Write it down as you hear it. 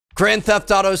Grand Theft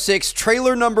Auto 6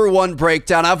 trailer number 1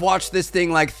 breakdown. I've watched this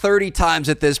thing like 30 times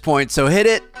at this point, so hit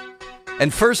it.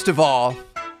 And first of all,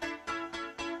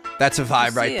 that's a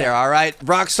vibe right there, all right?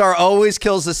 Rockstar always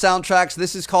kills the soundtracks.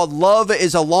 This is called Love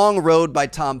is a Long Road by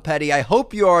Tom Petty. I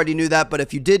hope you already knew that, but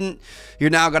if you didn't, you're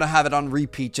now going to have it on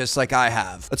repeat just like I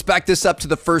have. Let's back this up to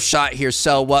the first shot here.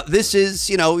 So this is,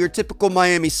 you know, your typical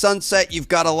Miami sunset. You've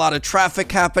got a lot of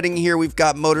traffic happening here. We've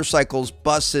got motorcycles,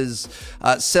 buses,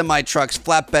 semi-trucks,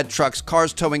 flatbed trucks,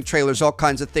 cars towing trailers, all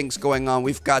kinds of things going on.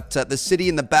 We've got the city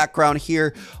in the background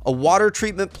here, a water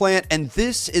treatment plant, and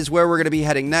this is where we're going to be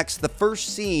heading next. The first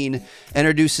scene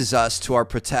introduces us to our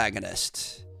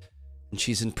protagonist, and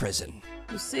she's in prison.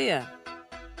 Lucia,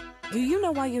 do you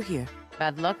know why you're here?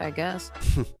 Bad luck, I guess.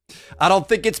 I don't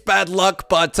think it's bad luck,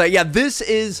 but yeah, this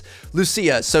is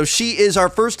Lucia. So she is our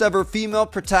first ever female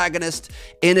protagonist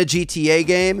in a GTA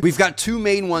game. We've got 2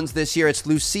 main ones this year. It's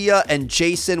Lucia and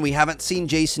Jason. We haven't seen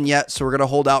Jason yet, so we're going to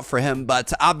hold out for him.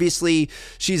 But obviously,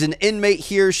 she's an inmate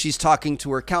here. She's talking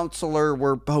to her counselor.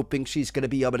 We're hoping she's going to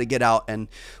be able to get out, and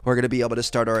we're going to be able to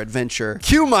start our adventure.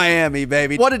 Cue Miami,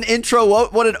 baby. What an intro.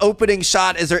 What an opening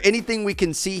shot. Is there anything we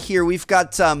can see here? We've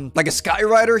got like a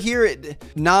Skyrider here at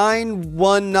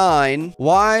 919.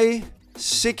 Why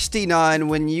 69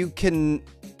 when you can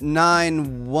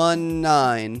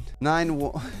 919?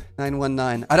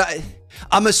 919.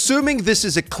 I'm assuming this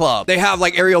is a club. They have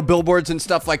like aerial billboards and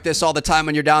stuff like this all the time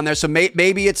when you're down there. So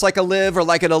maybe it's like a Live or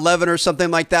like an 11 or something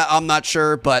like that. I'm not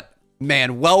sure, but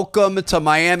man, welcome to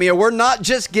Miami. We're not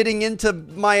just getting into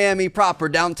Miami proper,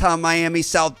 downtown Miami,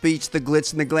 South Beach, the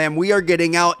glitz and the glam. We are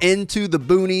getting out into the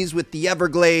boonies with the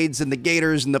Everglades and the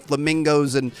gators and the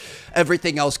flamingos and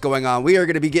everything else going on. We are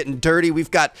going to be getting dirty.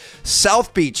 We've got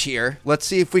South Beach here. Let's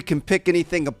see if we can pick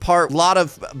anything apart. A lot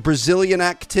of Brazilian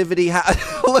activity.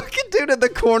 Look at dude in the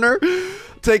corner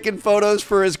taking photos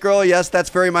for his girl. Yes,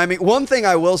 that's very Miami. One thing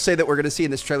I will say that we're going to see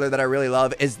in this trailer that I really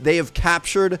love is they have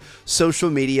captured social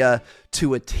media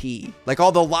to a T. Like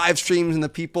all the live streams and the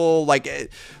people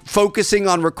like focusing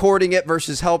on recording it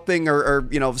versus helping or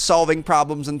you know, solving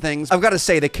problems and things. I've got to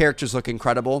say the characters look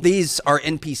incredible. These are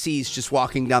NPCs just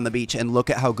walking down the beach, and look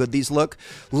at how good these look,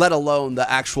 let alone the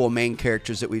actual main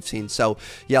characters that we've seen. So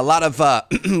yeah, a lot of a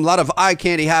lot of eye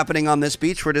candy happening on this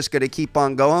beach. We're just going to keep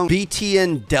on going.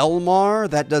 BTN Del Mar,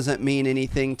 that doesn't mean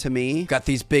anything to me. Got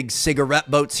these big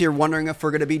cigarette boats here, wondering if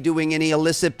we're going to be doing any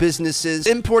illicit businesses,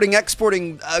 importing,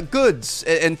 exporting goods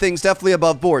and things definitely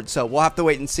above board. So we'll have to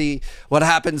wait and see what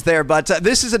happens there. But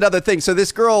this is another thing. So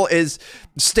this girl is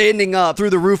standing up through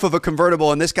the roof of a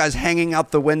convertible, and this guy's hanging out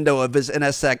the window of his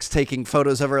NSX taking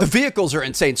photos of her. The vehicles are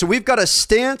insane. So we've got a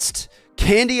stanced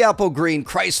candy apple green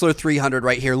Chrysler 300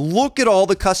 right here. Look at all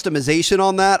the customization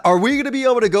on that. Are we going to be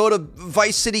able to go to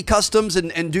Vice City Customs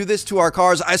and do this to our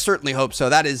cars? I certainly hope so.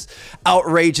 That is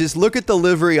outrageous. Look at the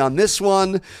livery on this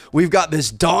one. We've got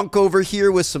this donk over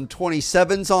here with some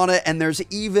 27s on it, and there's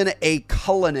even a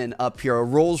Cullinan up here, a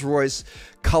Rolls-Royce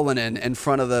Cullinan in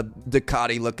front of the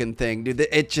Ducati looking thing. Dude,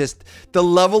 it just, the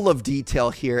level of detail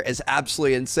here is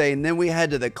absolutely insane. Then we head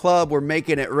to the club. We're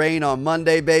making it rain on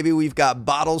Monday, baby. We've got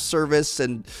bottle service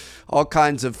and all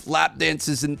kinds of lap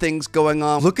dances and things going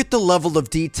on. Look at the level of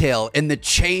detail in the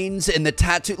chains and the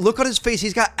tattoo. Look at his face.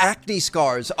 He's got acne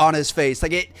scars on his face.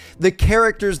 Like the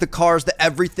characters, the cars,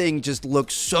 everything just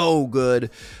looks so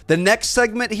good. The next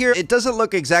segment here, it doesn't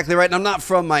look exactly right. And I'm not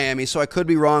from Miami, so I could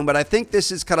be wrong, but I think this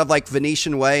is kind of like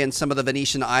Venetian Way and some of the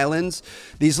Venetian islands.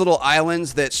 These little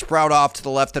islands that sprout off to the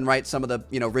left and right. Some of the,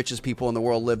 you know, richest people in the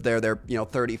world live there. They're, you know,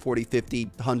 30, 40, 50,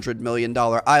 $100 million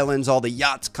islands. All the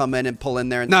yachts come in and pull in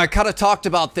there. Now, I kind of talked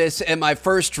about this in my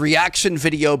first reaction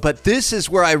video, but this is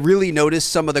where I really noticed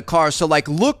some of the cars. So like,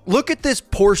 look at this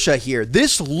Porsche here.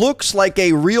 This looks like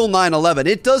a real 911.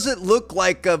 It doesn't look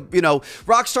like a, you know,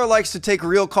 Rockstar likes to take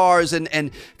real cars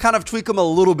and kind of tweak them a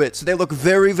little bit. So they look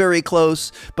very, very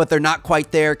close, but they're not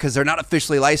quite there because they're not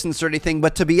officially licensed or anything.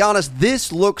 But to be honest,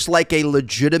 this looks like a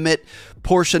legitimate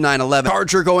Porsche 911.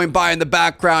 Charger going by in the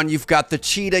background. You've got the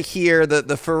Cheetah here,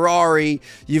 the Ferrari.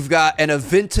 You've got an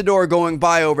Aventador going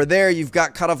by over there. You've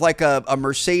got kind of like a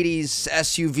Mercedes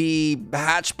SUV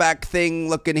hatchback thing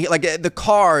looking here. Like the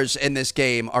cars in this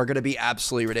game are going to be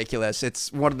absolutely ridiculous.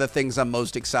 It's one of the things I'm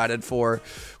most excited for.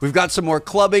 We've got some more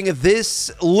clubbing. This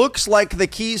looks like the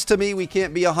Keys to me. We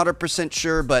can't be 100%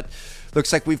 sure, but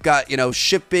looks like we've got, you know,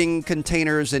 shipping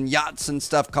containers and yachts and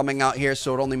stuff coming out here,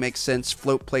 so it only makes sense.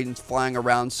 Float planes flying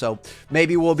around, so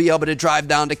maybe we'll be able to drive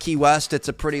down to Key West. It's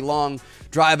a pretty long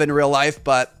drive in real life,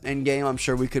 but in game, I'm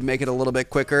sure we could make it a little bit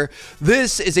quicker.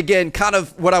 This is, again, kind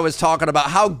of what I was talking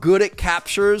about, how good it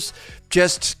captures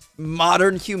just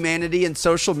modern humanity and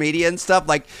social media and stuff.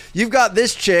 Like, you've got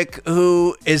this chick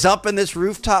who is up in this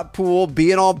rooftop pool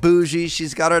being all bougie.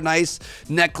 She's got her nice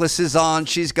necklaces on.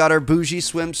 She's got her bougie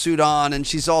swimsuit on, and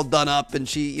she's all done up, and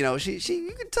she, you know, you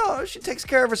can tell she takes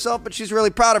care of herself, but she's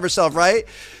really proud of herself, right?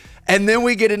 And then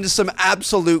we get into some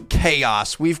absolute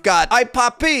chaos. We've got I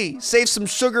Papi, save some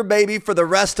sugar baby for the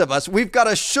rest of us. We've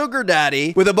got a sugar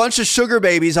daddy with a bunch of sugar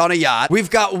babies on a yacht.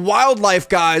 We've got wildlife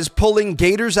guys pulling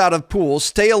gators out of pools.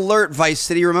 Stay alert, Vice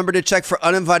City. Remember to check for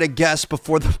uninvited guests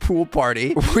before the pool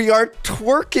party. We are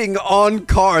twerking on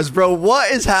cars, bro.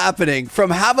 What is happening? From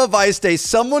Have a Vice Day,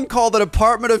 someone called the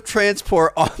Department of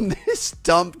Transport on this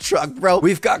dump truck, bro.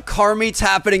 We've got car meets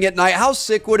happening at night. How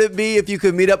sick would it be if you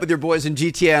could meet up with your boys in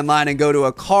GTA Online and go to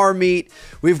a car meet?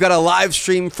 We've got a live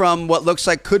stream from what looks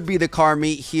like could be the car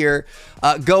meet here.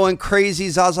 Going crazy.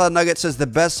 Zaza Nugget says the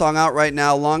best song out right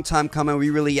now. Long time coming. We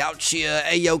really out here.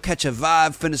 Hey, yo, catch a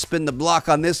vibe. Finna spin the block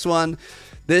on this one.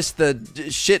 This, the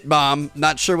shit bomb.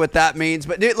 Not sure what that means,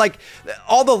 but dude, like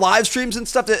all the live streams and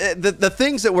stuff, the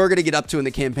things that we're going to get up to in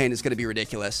the campaign is going to be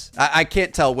ridiculous. I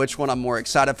can't tell which one I'm more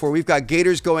excited for. We've got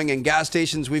gators going in gas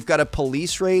stations. We've got a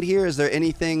police raid here. Is there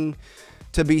anything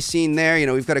to be seen there? You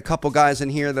know, we've got a couple guys in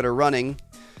here that are running.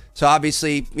 So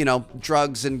obviously, you know,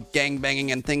 drugs and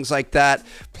gangbanging and things like that.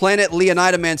 Planet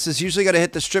Leonida Man says, usually got to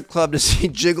hit the strip club to see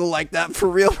jiggle like that for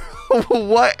real.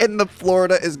 What in the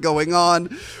Florida is going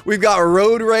on? We've got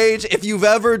road rage. If you've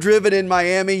ever driven in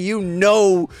Miami, you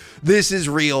know this is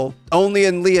real. Only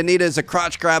in Leonida is a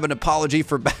crotch grab and apology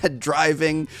for bad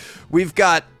driving. We've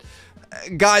got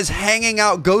guys hanging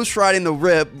out, ghost riding the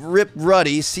Rip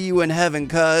Ruddy. See you in heaven,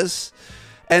 cuz.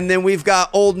 And then we've got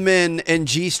old men and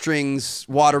G-strings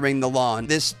watering the lawn.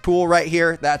 This pool right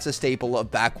here, that's a staple of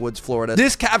backwoods Florida.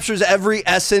 This captures every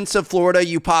essence of Florida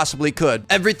you possibly could.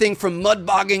 Everything from mud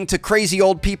bogging to crazy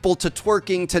old people to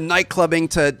twerking to nightclubbing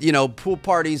to, you know, pool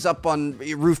parties up on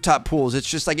rooftop pools. It's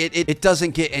just like, it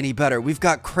doesn't get any better. We've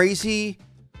got crazy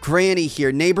Granny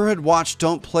here. Neighborhood watch,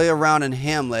 don't play around in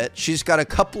Hamlet. She's got a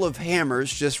couple of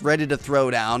hammers just ready to throw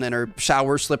down and her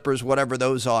shower slippers, whatever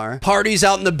those are. Parties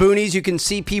out in the boonies. You can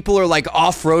see people are like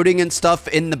off-roading and stuff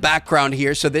in the background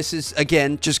here. So this is,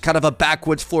 again, just kind of a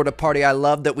backwoods Florida party. I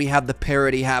love that we have the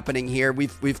parody happening here.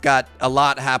 We've got a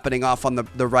lot happening off on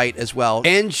the right as well.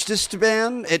 And just,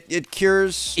 man, it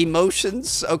cures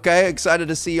emotions. Okay, excited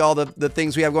to see all the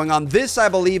things we have going on. This, I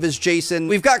believe, is Jason.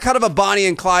 We've got kind of a Bonnie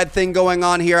and Clyde thing going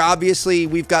on here. Obviously,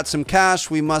 we've got some cash.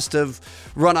 We must have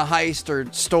run a heist or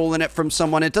stolen it from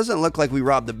someone. It doesn't look like we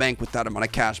robbed the bank with that amount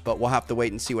of cash, but we'll have to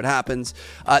wait and see what happens.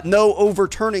 No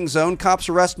overturning zone. Cops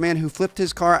arrest man who flipped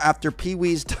his car after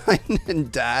Pee-wee's dine and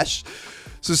dash.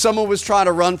 So someone was trying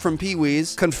to run from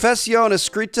Pee-wee's. Confesión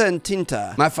escrita en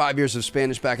tinta. My 5 years of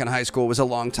Spanish back in high school was a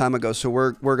long time ago, so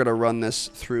we're gonna run this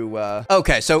through,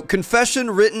 Okay, so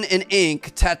confession written in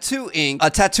ink, tattoo ink.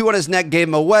 A tattoo on his neck gave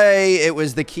him away. It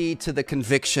was the key to the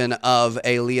conviction of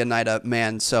a Leonida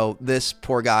man. So this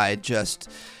poor guy just...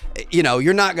 You know,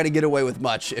 you're not going to get away with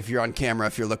much if you're on camera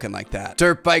if you're looking like that.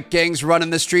 Dirt bike gangs running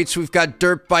the streets. We've got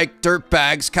dirt bike dirt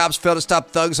bags. Cops fail to stop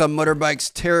thugs on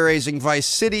motorbikes terrorizing Vice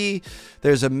City.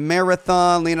 There's a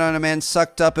marathon. Leonida man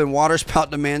sucked up and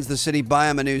waterspout demands the city buy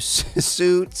him a new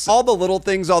suit. All the little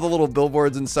things, all the little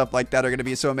billboards and stuff like that are going to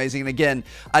be so amazing. And again,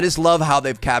 I just love how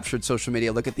they've captured social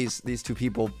media. Look at these two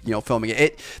people, you know, filming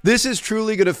it. This is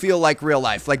truly going to feel like real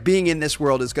life. Like being in this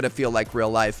world is going to feel like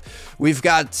real life. We've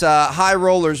got High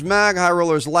Rollers Mag, High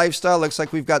Rollers Lifestyle. Looks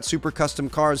like we've got super custom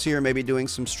cars here, maybe doing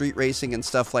some street racing and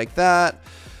stuff like that.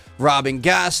 Robbing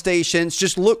gas stations.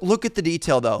 Just look at the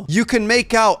detail though. You can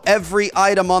make out every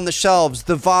item on the shelves,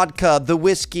 the vodka, the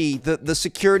whiskey, the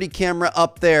security camera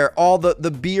up there, all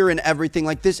the beer and everything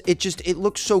like this. It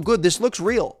looks so good. This looks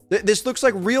real. This looks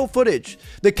like real footage.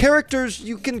 The characters,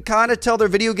 you can kind of tell they're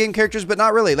video game characters, but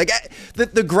not really. Like the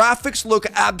graphics look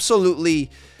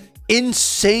absolutely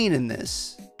insane in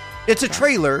this. It's a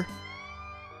trailer.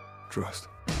 Trust.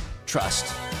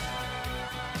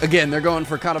 Again, they're going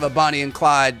for kind of a Bonnie and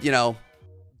Clyde, you know,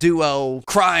 duo,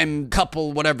 crime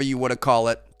couple, whatever you want to call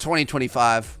it.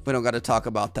 2025. We don't got to talk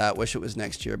about that. Wish it was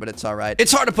next year, but it's all right.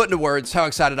 It's hard to put into words how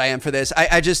excited I am for this.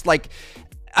 I just like,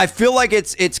 I feel like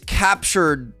it's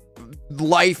captured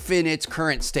life in its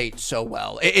current state so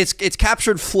well. It's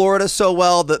captured Florida so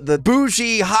well. The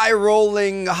bougie,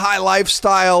 high-rolling, high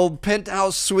lifestyle,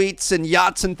 penthouse suites and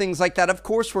yachts and things like that. Of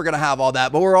course we're going to have all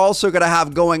that, but we're also going to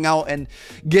have going out and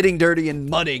getting dirty and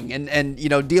mudding and you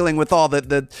know, dealing with all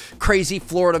the crazy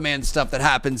Florida man stuff that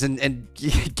happens and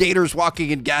gators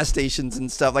walking in gas stations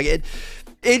and stuff. Like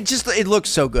It looks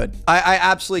so good. I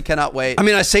absolutely cannot wait. I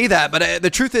mean, I say that, but the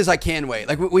truth is I can wait.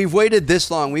 Like, we've waited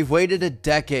this long. We've waited a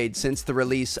decade since the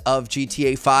release of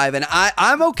GTA 5, and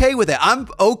I'm okay with it. I'm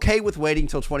okay with waiting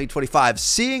till 2025.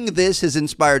 Seeing this has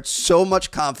inspired so much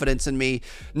confidence in me.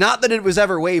 Not that it was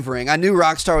ever wavering. I knew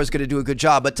Rockstar was going to do a good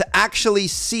job, but to actually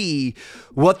see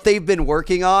what they've been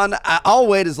working on, I'll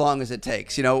wait as long as it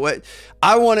takes. You know,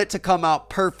 I want it to come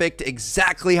out perfect,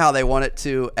 exactly how they want it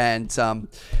to, and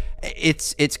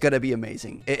it's gonna be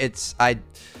amazing. I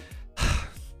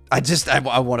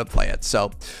want to play it.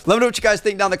 So let me know what you guys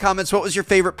think down in the comments. What was your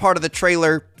favorite part of the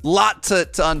trailer? Lot to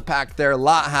unpack there, a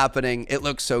lot happening. It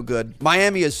looks so good.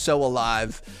 Miami is so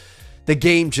alive. The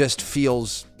game just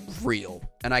feels real,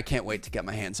 and I can't wait to get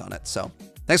my hands on it. So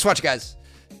thanks for watching, guys.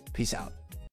 Peace out.